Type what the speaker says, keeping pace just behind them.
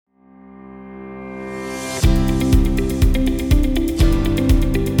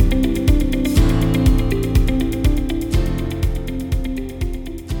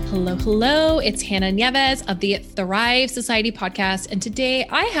Hello, it's Hannah Nieves of the Thrive Society podcast. And today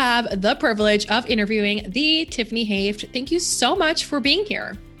I have the privilege of interviewing the Tiffany Haft. Thank you so much for being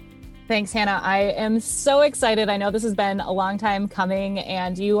here. Thanks, Hannah. I am so excited. I know this has been a long time coming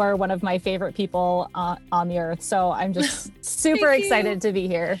and you are one of my favorite people on the earth. So I'm just super excited to be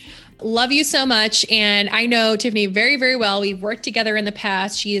here. Love you so much. And I know Tiffany very, very well. We've worked together in the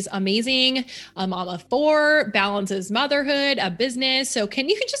past. She is amazing. A mom of four, balances motherhood, a business. So can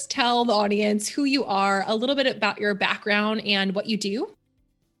you just tell the audience who you are, a little bit about your background and what you do?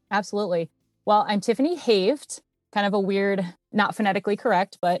 Absolutely. Well, I'm Tiffany Haft, kind of a weird, not phonetically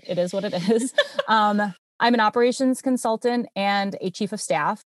correct, but it is what it is. I'm an operations consultant and a chief of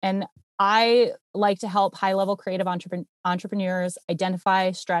staff. And I like to help high-level creative entrepreneurs identify,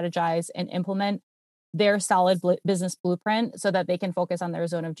 strategize, and implement their solid business blueprint so that they can focus on their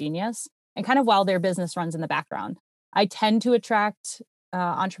zone of genius and kind of while their business runs in the background. I tend to attract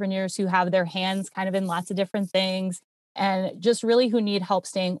entrepreneurs who have their hands kind of in lots of different things and just really who need help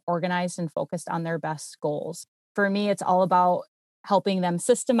staying organized and focused on their best goals. For me, it's all about helping them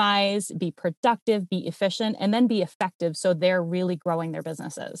systemize, be productive, be efficient, and then be effective so they're really growing their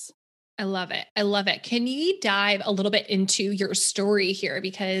businesses. I love it. I love it. Can you dive a little bit into your story here?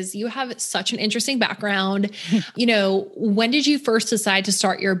 Because you have such an interesting background. When did you first decide to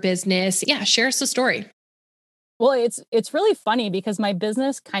start your business? Yeah, share us the story. Well, it's really funny because my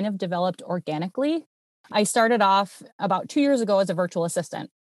business kind of developed organically. I started off about 2 years ago as a virtual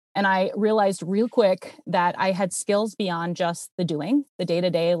assistant. And I realized real quick that I had skills beyond just the doing, the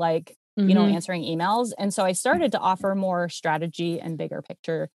day-to-day, answering emails. And so I started to offer more strategy and bigger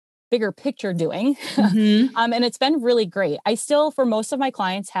picture doing. And it's been really great. I still, for most of my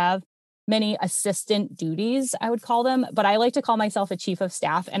clients, have many assistant duties, I would call them, but I like to call myself a chief of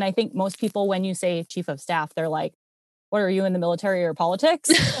staff. And I think most people, when you say chief of staff, they're like, what are you, in the military or politics?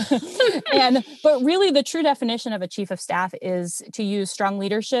 But really the true definition of a chief of staff is to use strong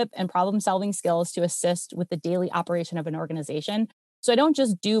leadership and problem solving skills to assist with the daily operation of an organization. So I don't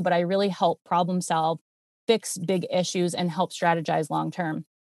just do, but I really help problem solve, fix big issues, and help strategize long term.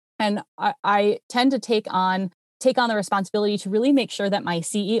 And I tend to take on the responsibility to really make sure that my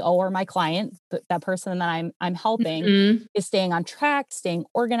CEO or my client, that person that I'm helping, is staying on track, staying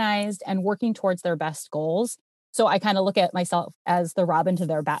organized, and working towards their best goals. So I kind of look at myself as the Robin to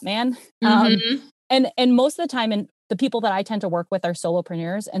their Batman. And most of the time, and the people that I tend to work with are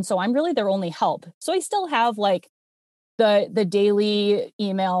solopreneurs. And so I'm really their only help. So I still have like the daily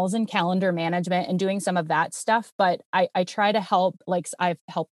emails and calendar management and doing some of that stuff. But I try to help, I've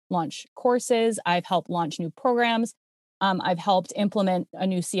helped launch courses. I've helped launch new programs. I've helped implement a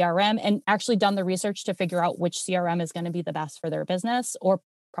new CRM and actually done the research to figure out which CRM is going to be the best for their business or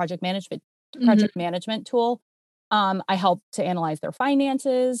project management tool. I help to analyze their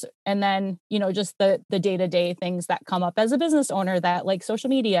finances and then, just the day-to-day things that come up as a business owner, that like social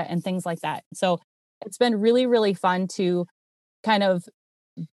media and things like that. So it's been really, really fun to kind of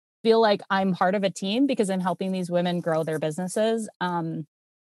feel like I'm part of a team because I'm helping these women grow their businesses,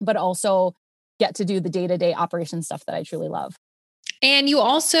 but also get to do the day-to-day operation stuff that I truly love. And you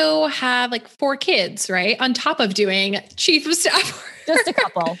also have like 4 kids, right? On top of doing chief of staff. Just a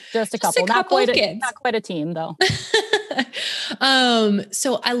couple. Not quite a team though.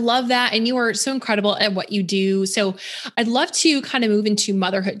 So I love that. And you are so incredible at what you do. So I'd love to kind of move into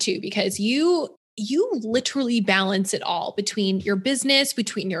motherhood too, because you literally balance it all between your business,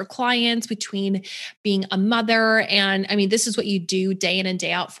 between your clients, between being a mother. And I mean, this is what you do day in and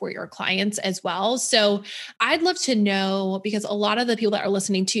day out for your clients as well. So I'd love to know, because a lot of the people that are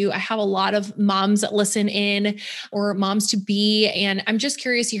listening to, I have a lot of moms that listen in or moms to be. And I'm just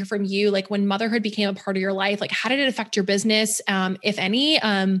curious to hear from you, like when motherhood became a part of your life, like how did it affect your business, if any,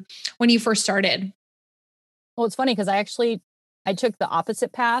 when you first started? Well, it's funny because I took the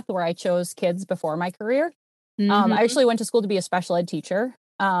opposite path where I chose kids before my career. I actually went to school to be a special ed teacher,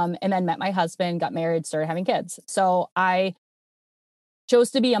 and then met my husband, got married, started having kids. So I chose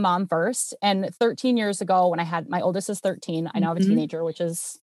to be a mom first. And 13 years ago, when I had my oldest is 13, I now have a teenager, which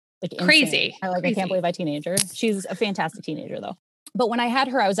is like crazy. I can't believe I teenager. She's a fantastic teenager though. But when I had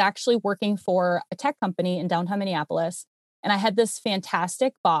her, I was actually working for a tech company in downtown Minneapolis, and I had this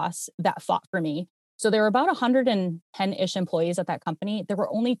fantastic boss that fought for me. So there were about 110-ish employees at that company. There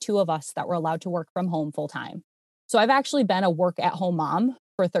were only 2 of us that were allowed to work from home full time. So I've actually been a work at home mom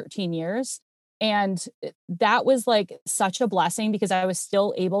for 13 years. And that was like such a blessing because I was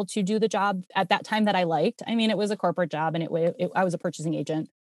still able to do the job at that time that I liked. I mean, it was a corporate job and I was a purchasing agent.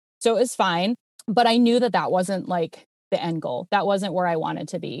 So it was fine. But I knew that wasn't like the end goal. That wasn't where I wanted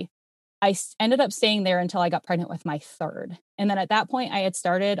to be. ended up staying there until I got pregnant with my third. And then at that point, I had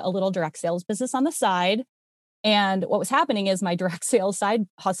started a little direct sales business on the side. And what was happening is my direct sales side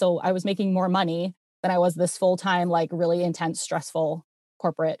hustle, I was making more money than I was this full-time, like really intense, stressful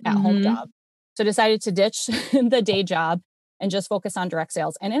corporate at-home Mm-hmm. job. So I decided to ditch the day job and just focus on direct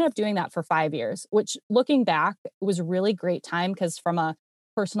sales and ended up doing that for 5 years, which looking back was a really great time because from a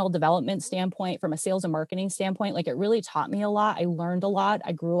personal development standpoint, from a sales and marketing standpoint, like it really taught me a lot. I learned a lot.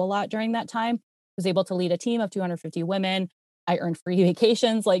 I grew a lot during that time. Was able to lead a team of 250 women. I earned free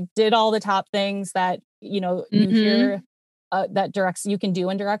vacations, like did all the top things that, you Mm-hmm. hear that you can do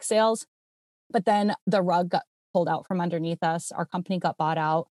in direct sales. But then the rug got pulled out from underneath us. Our company got bought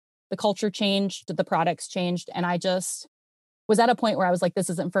out. The culture changed, the products changed. And I just was at a point where I was like, this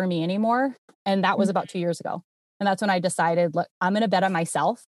isn't for me anymore. And that was about 2 years ago. And that's when I decided, look, I'm going to bet on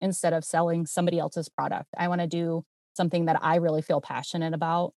myself instead of selling somebody else's product. I want to do something that I really feel passionate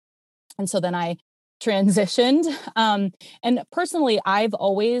about. And so then I transitioned. And personally, I've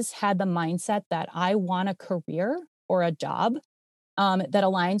always had the mindset that I want a career or a job that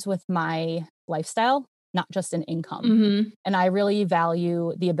aligns with my lifestyle, not just an income. Mm-hmm. And I really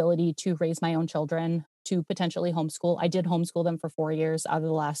value the ability to raise my own children, to potentially homeschool. I did homeschool them for 4 years out of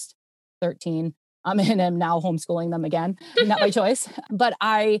the last 13. And I'm now homeschooling them again, not by choice. But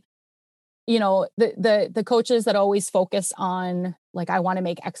the coaches that always focus on like, I want to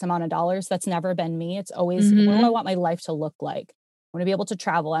make X amount of dollars, that's never been me. It's always, what do I Mm-hmm. want my life to look like? I want to be able to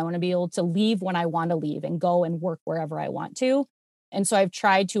travel. I want to be able to leave when I want to leave and go and work wherever I want to. And so I've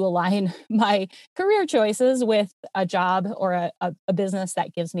tried to align my career choices with a job or a business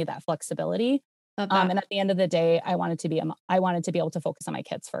that gives me that flexibility. Love that. And at the end of the day, I wanted to be able to focus on my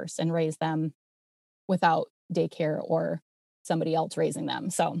kids first and raise them without daycare or somebody else raising them.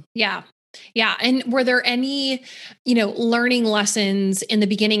 So Yeah. Yeah. And were there any, learning lessons in the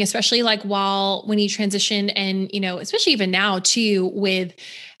beginning, especially like when you transitioned and, especially even now too, with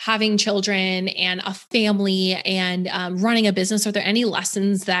having children and a family and running a business, are there any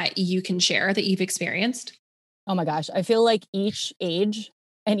lessons that you can share that you've experienced? oh my gosh, I feel like each age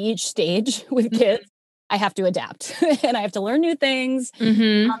and each stage with Mhm. kids, I have to adapt and I have to learn new things.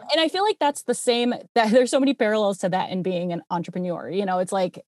 Mhm. And I feel like that's the same, that there's so many parallels to that in being an entrepreneur. It's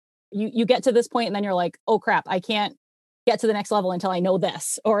like you get to this point and then you're like, oh crap, I can't get to the next level until I know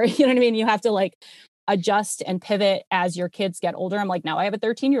this. Or you know what I mean? You have to like adjust and pivot as your kids get older. I'm like, now I have a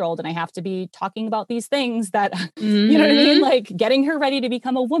 13-year-old and I have to be talking about these things that, you know what I mean? Mhm. Like getting her ready to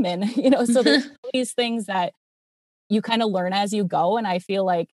become a woman, so there's these things that you kind of learn as you go. And I feel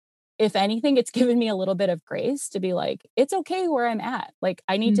like, if anything, it's given me a little bit of grace to be like, it's okay where I'm at. Like,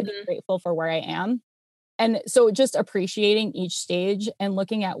 I need to be Mhm. grateful for where I am. And so just appreciating each stage and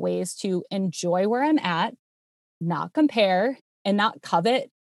looking at ways to enjoy where I'm at, not compare and not covet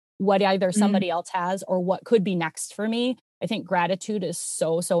what either Mhm. somebody else has or what could be next for me. I think gratitude is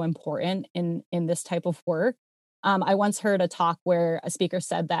so, so important in this type of work. I once heard a talk where a speaker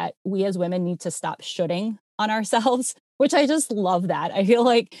said that we as women need to stop shoulding on ourselves, which I just love that. I feel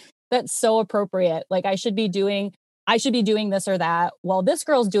like that's so appropriate. Like I should be doing this or that. Well, this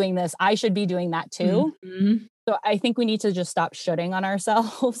girl's doing this. I should be doing that too. Mhm. So I think we need to just stop shoulding on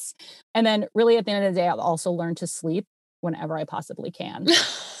ourselves. And then really at the end of the day, I've also learned to sleep whenever I possibly can.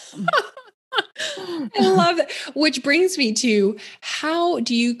 I love that. Which brings me to, how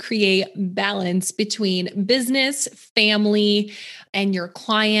do you create balance between business, family, and your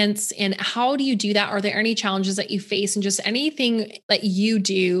clients? And how do you do that? Are there any challenges that you face and just anything that you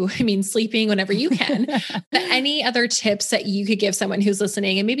do? I mean, sleeping whenever you can, but any other tips that you could give someone who's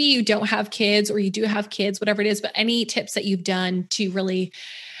listening? And maybe you don't have kids or you do have kids, whatever it is, but any tips that you've done to really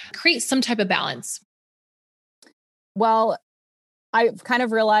create some type of balance? Well, I've kind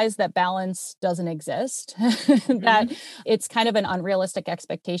of realized that balance doesn't exist, that Mhm. it's kind of an unrealistic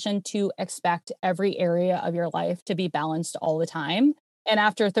expectation to expect every area of your life to be balanced all the time. And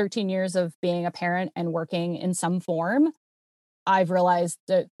after 13 years of being a parent and working in some form, I've realized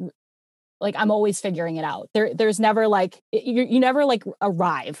that like I'm always figuring it out. There's never like you never like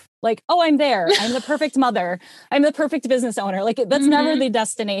arrive. Like, oh, I'm there. I'm the perfect mother. I'm the perfect business owner. Like that's never Mhm. the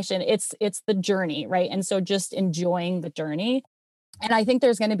destination. It's the journey, right? And so just enjoying the journey. And I think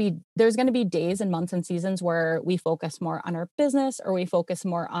there's going to be days and months and seasons where we focus more on our business or we focus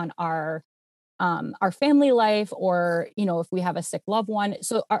more on our family life or if we have a sick loved one.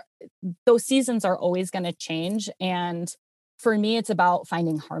 So those seasons are always going to change, and for me it's about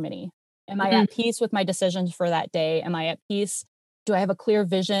finding harmony. Am I Mhm. at peace with my decisions for that day? Am I at peace? Do I have a clear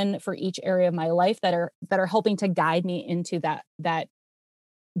vision for each area of my life that are helping to guide me into that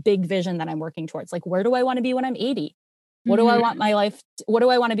big vision that I'm working towards? Like, where do I want to be when I'm 80? What do I want my life? What do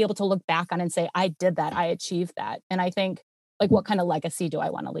I want to be able to look back on and say, I did that, I achieved that? And I think, like, what kind of legacy do I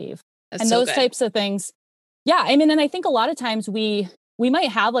want to leave? That's And so those good. types of things. Yeah. I mean, and I think a lot of times we might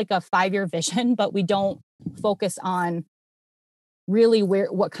have like a 5-year vision, but we don't focus on really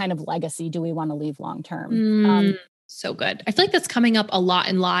what kind of legacy do we want to leave long term. So good. I feel like that's coming up a lot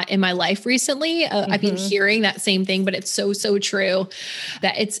in my life recently. I've been hearing that same thing, but it's so, so true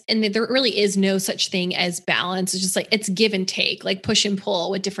that and there really is no such thing as balance. It's just like, it's give and take, like push and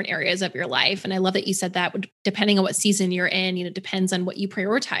pull with different areas of your life. And I love that you said that depending on what season you're in, depends on what you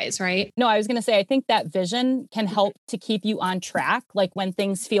prioritize, right? No, I was going to say, I think that vision can help to keep you on track. Like when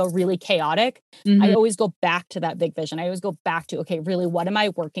things feel really chaotic, I always go back to that big vision. I always go back to, okay, really, what am I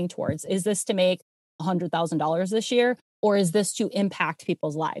working towards? Is this to make $100,000 this year? Or is this to impact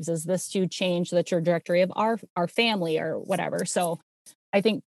people's lives? Is this to change the trajectory of our family or whatever? So I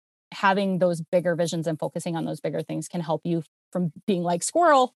think having those bigger visions and focusing on those bigger things can help you from being like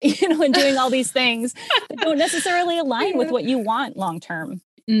squirrel, and doing all these things that don't necessarily align with what you want long term.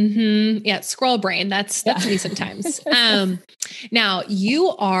 Yeah. Squirrel brain. That's me sometimes. Now you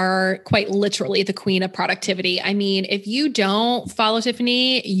are quite literally the queen of productivity. I mean, if you don't follow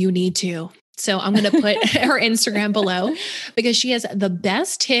Tiffany, you need to. So I'm going to put her Instagram below because she has the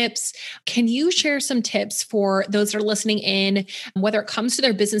best tips. Can you share some tips for those that are listening in, whether it comes to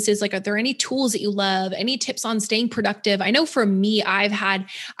their businesses? Like, are there any tools that you love? Any tips on staying productive? I know for me, I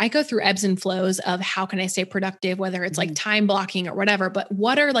go through ebbs and flows of how can I stay productive, whether it's like time blocking or whatever, but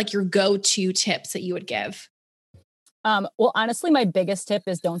what are like your go-to tips that you would give? Well, honestly, my biggest tip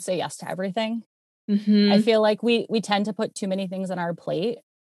is don't say yes to everything. I feel like we tend to put too many things on our plate.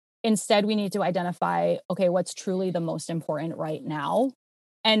 Instead, we need to identify, okay, what's truly the most important right now.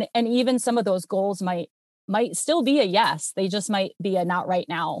 And even some of those goals might still be a yes. They just might be a not right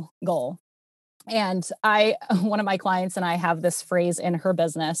now goal. And one of my clients and I have this phrase in her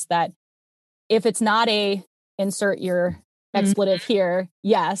business that if it's not a insert your expletive here,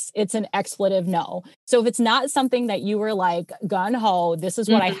 yes, it's an expletive no. So if it's not something that you were like gun ho, this is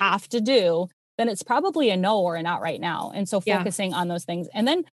what I have to do, then it's probably a no or a not right now. And so focusing on those things, and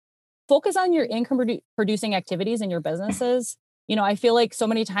then focus on your income producing activities in your businesses. I feel like so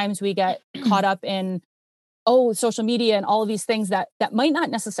many times we get caught up in, social media and all of these things that might not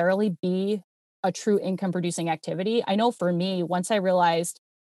necessarily be a true income producing activity. I know for me, once I realized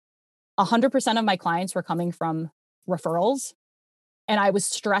 100% of my clients were coming from referrals, and I was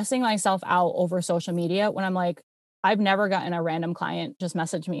stressing myself out over social media when I'm like, I've never gotten a random client just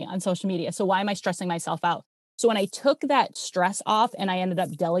message me on social media. So why am I stressing myself out? So when I took that stress off and I ended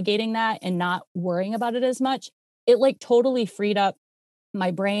up delegating that and not worrying about it as much, it like totally freed up my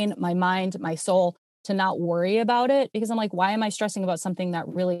brain, my mind, my soul to not worry about it, because I'm like, why am I stressing about something that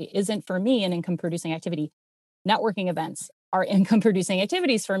really isn't for me an income producing activity? Networking events are income producing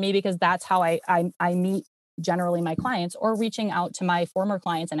activities for me because that's how I meet generally my clients, or reaching out to my former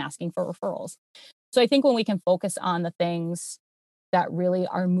clients and asking for referrals. So I think when we can focus on the things that really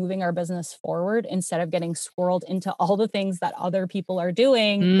are moving our business forward instead of getting swirled into all the things that other people are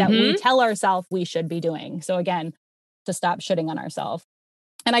doing that we tell ourselves we should be doing. So again, to stop shitting on ourselves.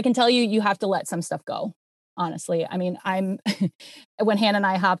 And I can tell you, you have to let some stuff go. Honestly, I mean, when Hannah and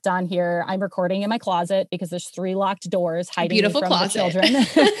I hopped on here, I'm recording in my closet because there's 3 locked doors hiding me from the children.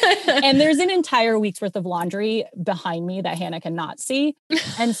 And there's an entire week's worth of laundry behind me that Hannah cannot see.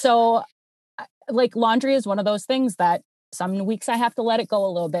 And so like laundry is one of those things that some weeks I have to let it go a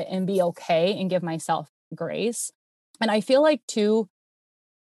little bit and be okay and give myself grace. And I feel like too,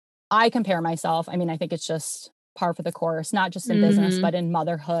 I compare myself. I mean, I think it's just par for the course, not just in business, but in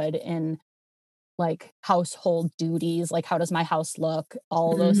motherhood, in like household duties, like how does my house look,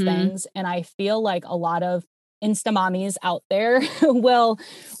 all those things. And I feel like a lot of Insta mommies out there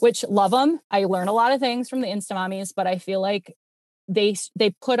which love them. I learn a lot of things from the Insta mommies, but I feel like they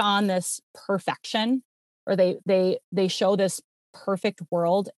put on this perfection, or they show this perfect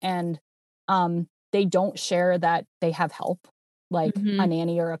world, and they don't share that they have help, like a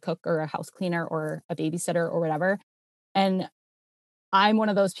nanny or a cook or a house cleaner or a babysitter or whatever. And I'm one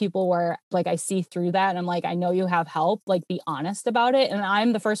of those people where like I see through that and I'm like, I know you have help, like be honest about it. And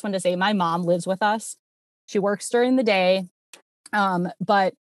I'm the first one to say my mom lives with us. She works during the day,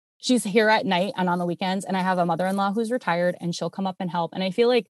 but she's here at night and on the weekends. And I have a mother-in-law who's retired, and she'll come up and help. And I feel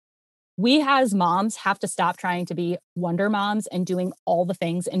like we as moms have to stop trying to be wonder moms and doing all the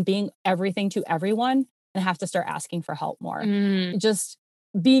things and being everything to everyone, and have to start asking for help more. Just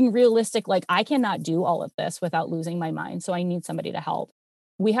being realistic, like I cannot do all of this without losing my mind. So I need somebody to help.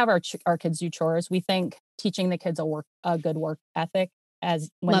 We have our kids do chores. We think teaching the kids a good work ethic as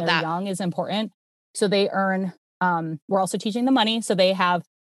when they're young is important. So they earn We're also teaching them money. So they have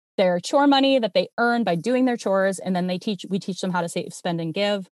their chore money that they earn by doing their chores. And then we teach them how to save, spend, and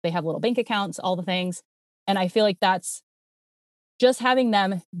give. They have little bank accounts, all the things. And I feel like that's just having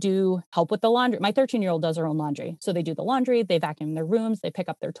them help with the laundry. My 13-year-old does her own laundry. So they do the laundry, they vacuum their rooms, they pick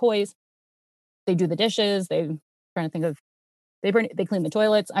up their toys, they do the dishes, trying to think of, they clean the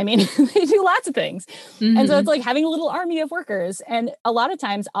toilets. I mean, they do lots of things. Mm-hmm. And so it's like having a little army of workers. And a lot of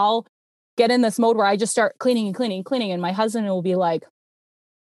times I'll get in this mode where I just start cleaning and cleaning and cleaning. And my husband will be like,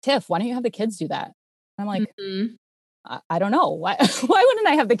 Tiff, why don't you have the kids do that? I'm like, mm-hmm. I don't know. Why wouldn't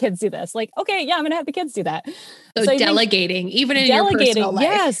I have the kids do this? Like, okay, yeah, I'm going to have the kids do that. So delegating, even in your personal life.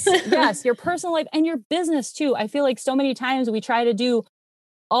 Yes, your personal life and your business too. I feel like so many times we try to do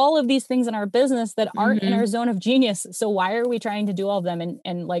all of these things in our business that aren't in our zone of genius. So why are we trying to do all of them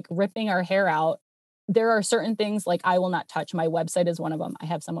and like ripping our hair out? There are certain things like I will not touch. My website is one of them. I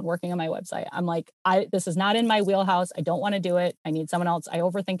have someone working on my website. I'm like, this is not in my wheelhouse. I don't want to do it. I need someone else. I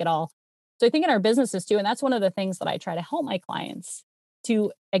overthink it all. So I think in our businesses too, and that's one of the things that I try to help my clients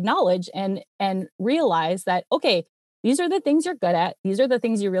to acknowledge and realize that, okay, these are the things you're good at. These are the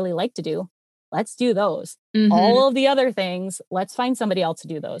things you really like to do. Let's do those. Mm-hmm. All of the other things, let's find somebody else to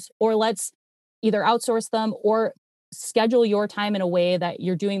do those, or let's either outsource them or schedule your time in a way that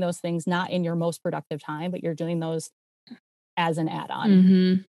you're doing those things not in your most productive time, but you're doing those as an add-on.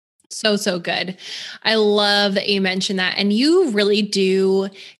 Mm-hmm. So good. I love that you mentioned that. And you really do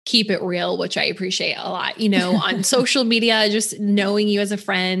keep it real, which I appreciate a lot, on social media, just knowing you as a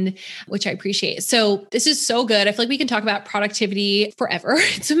friend, which I appreciate. So this is so good. I feel like we can talk about productivity forever.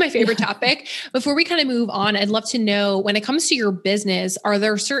 It's my favorite topic. Before we kind of move on, I'd love to know, when it comes to your business, are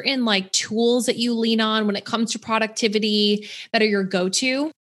there certain like tools that you lean on when it comes to productivity that are your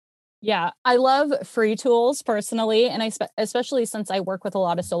go-to? Yeah, I love free tools personally. And especially since I work with a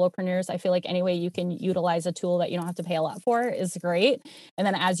lot of solopreneurs, I feel like any way you can utilize a tool that you don't have to pay a lot for is great. And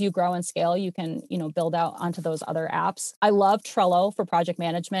then as you grow and scale, you can, build out onto those other apps. I love Trello for project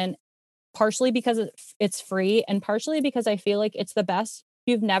management, partially because it's free and partially because I feel like it's the best.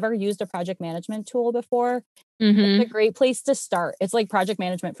 If you've never used a project management tool before, it's a great place to start. It's like project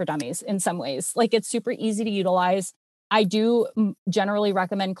management for dummies in some ways. Like it's super easy to utilize. I do generally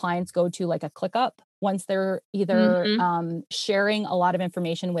recommend clients go to like a ClickUp once they're either sharing a lot of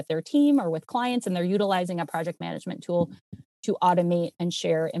information with their team or with clients and they're utilizing a project management tool to automate and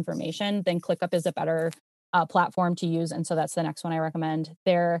share information. Then ClickUp is a better platform to use. And so that's the next one I recommend.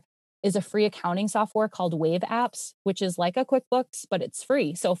 There is a free accounting software called Wave Apps, which is like a QuickBooks, but it's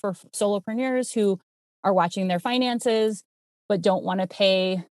free. So for solopreneurs who are watching their finances, but don't want to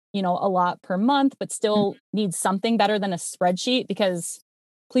pay a lot per month, but still need something better than a spreadsheet, because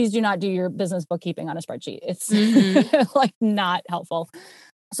please do not do your business bookkeeping on a spreadsheet. It's like not helpful.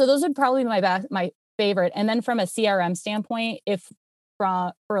 So those would probably be my favorite. And then from a CRM standpoint,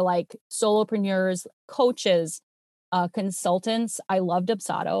 for like solopreneurs, coaches, consultants, I love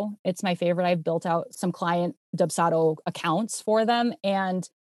Dubsado. It's my favorite. I've built out some client Dubsado accounts for them. And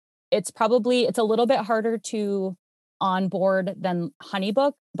it's a little bit harder to onboard than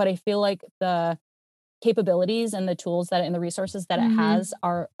HoneyBook, but I feel like the capabilities and the tools and the resources that it has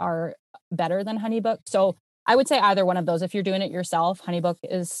are better than HoneyBook. So I would say either one of those. If you're doing it yourself, HoneyBook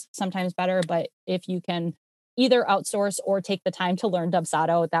is sometimes better, but if you can either outsource or take the time to learn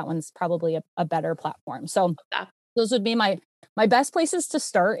Dubsado, that one's probably a better platform. So those would be my best places to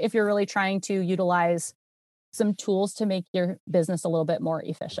start if you're really trying to utilize some tools to make your business a little bit more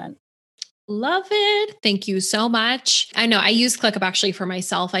efficient. Love it. Thank you so much. I know I use ClickUp actually for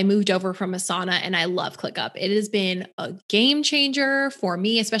myself. I moved over from Asana and I love ClickUp. It has been a game changer for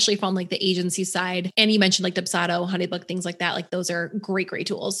me, especially from like the agency side. And you mentioned like Dubsado, HoneyBook, things like that. Like those are great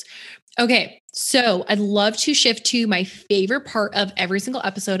tools. Okay. So I'd love to shift to my favorite part of every single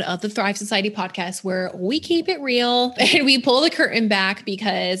episode of the Thrive Society podcast, where we keep it real and we pull the curtain back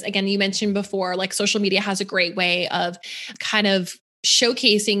because, again, you mentioned before, like social media has a great way of kind of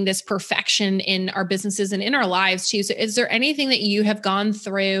showcasing this perfection in our businesses and in our lives too. So is there anything that you have gone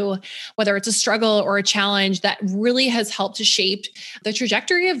through, whether it's a struggle or a challenge, that really has helped to shape the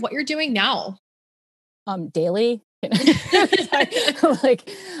trajectory of what you're doing now? Daily.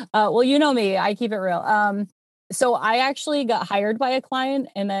 Well, you know me, I keep it real. So I actually got hired by a client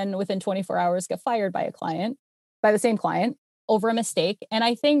and then within 24 hours got fired by the same client over a mistake. And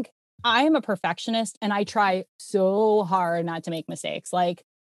I think I am a perfectionist and I try so hard not to make mistakes. Like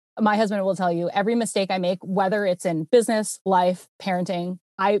my husband will tell you, every mistake I make, whether it's in business, life, parenting,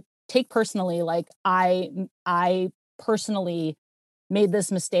 I take personally, like I personally made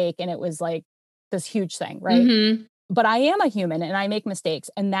this mistake and it was like this huge thing, right? But I am a human and I make mistakes,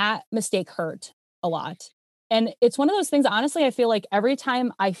 and that mistake hurt a lot. And it's one of those things, honestly, I feel like every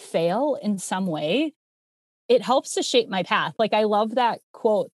time I fail in some way, it helps to shape my path. Like, I love that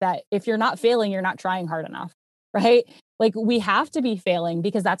quote that if you're not failing, you're not trying hard enough, right? Like, we have to be failing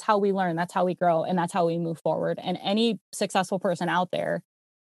because that's how we learn, that's how we grow, and that's how we move forward. And any successful person out there,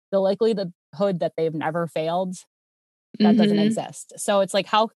 the likelihood that they've never failed, that doesn't exist. So it's like,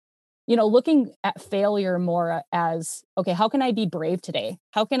 how, looking at failure more as, okay, how can I be brave today?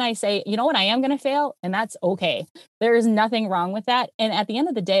 How can I say, you know what, I am going to fail, and that's okay. There is nothing wrong with that. And at the end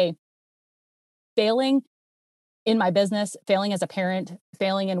of the day, failing in my business, failing as a parent,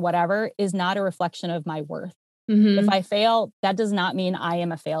 failing in whatever is not a reflection of my worth. If I fail, that does not mean I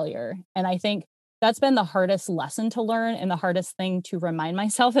am a failure. And I think that's been the hardest lesson to learn and the hardest thing to remind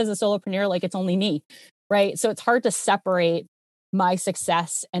myself as a solopreneur, like, it's only me, right? So it's hard to separate my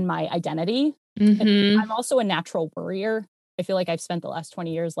success and my identity. And I'm also a natural worrier. I feel like I've spent the last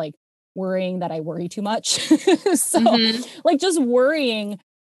 20 years like worrying that I worry too much. So like just worrying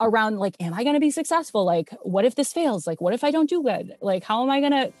around, like, am I going to be successful? Like, what if this fails? Like, what if I don't do good? Like, how am I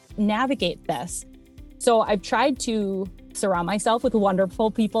going to navigate this? So I've tried to surround myself with wonderful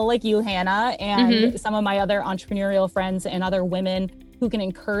people like you, Hannah, and some of my other entrepreneurial friends and other women who can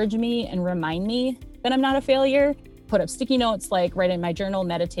encourage me and remind me that I'm not a failure. Put up sticky notes, like write in my journal,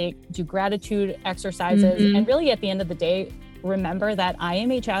 meditate, do gratitude exercises. And really at the end of the day, remember that I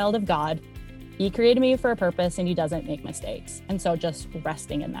am a child of God. He created me for a purpose and he doesn't make mistakes. And so just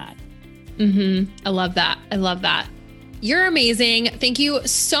resting in that. I love that. I love that. You're amazing. Thank you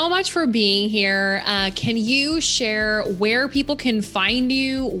so much for being here. Can you share where people can find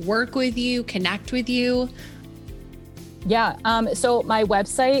you, work with you, connect with you? Yeah. So my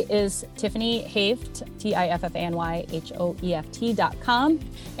website is Tiffany Haeft, TIFFANYHOEFT.com.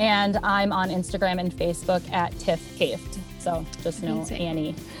 And I'm on Instagram and Facebook at Tiff Haeft. So just know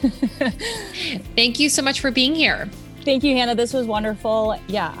Annie. Thank you so much for being here. Thank you, Hannah. This was wonderful.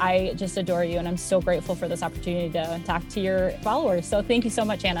 Yeah, I just adore you. And I'm so grateful for this opportunity to talk to your followers. So thank you so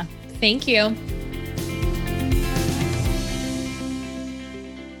much, Hannah. Thank you.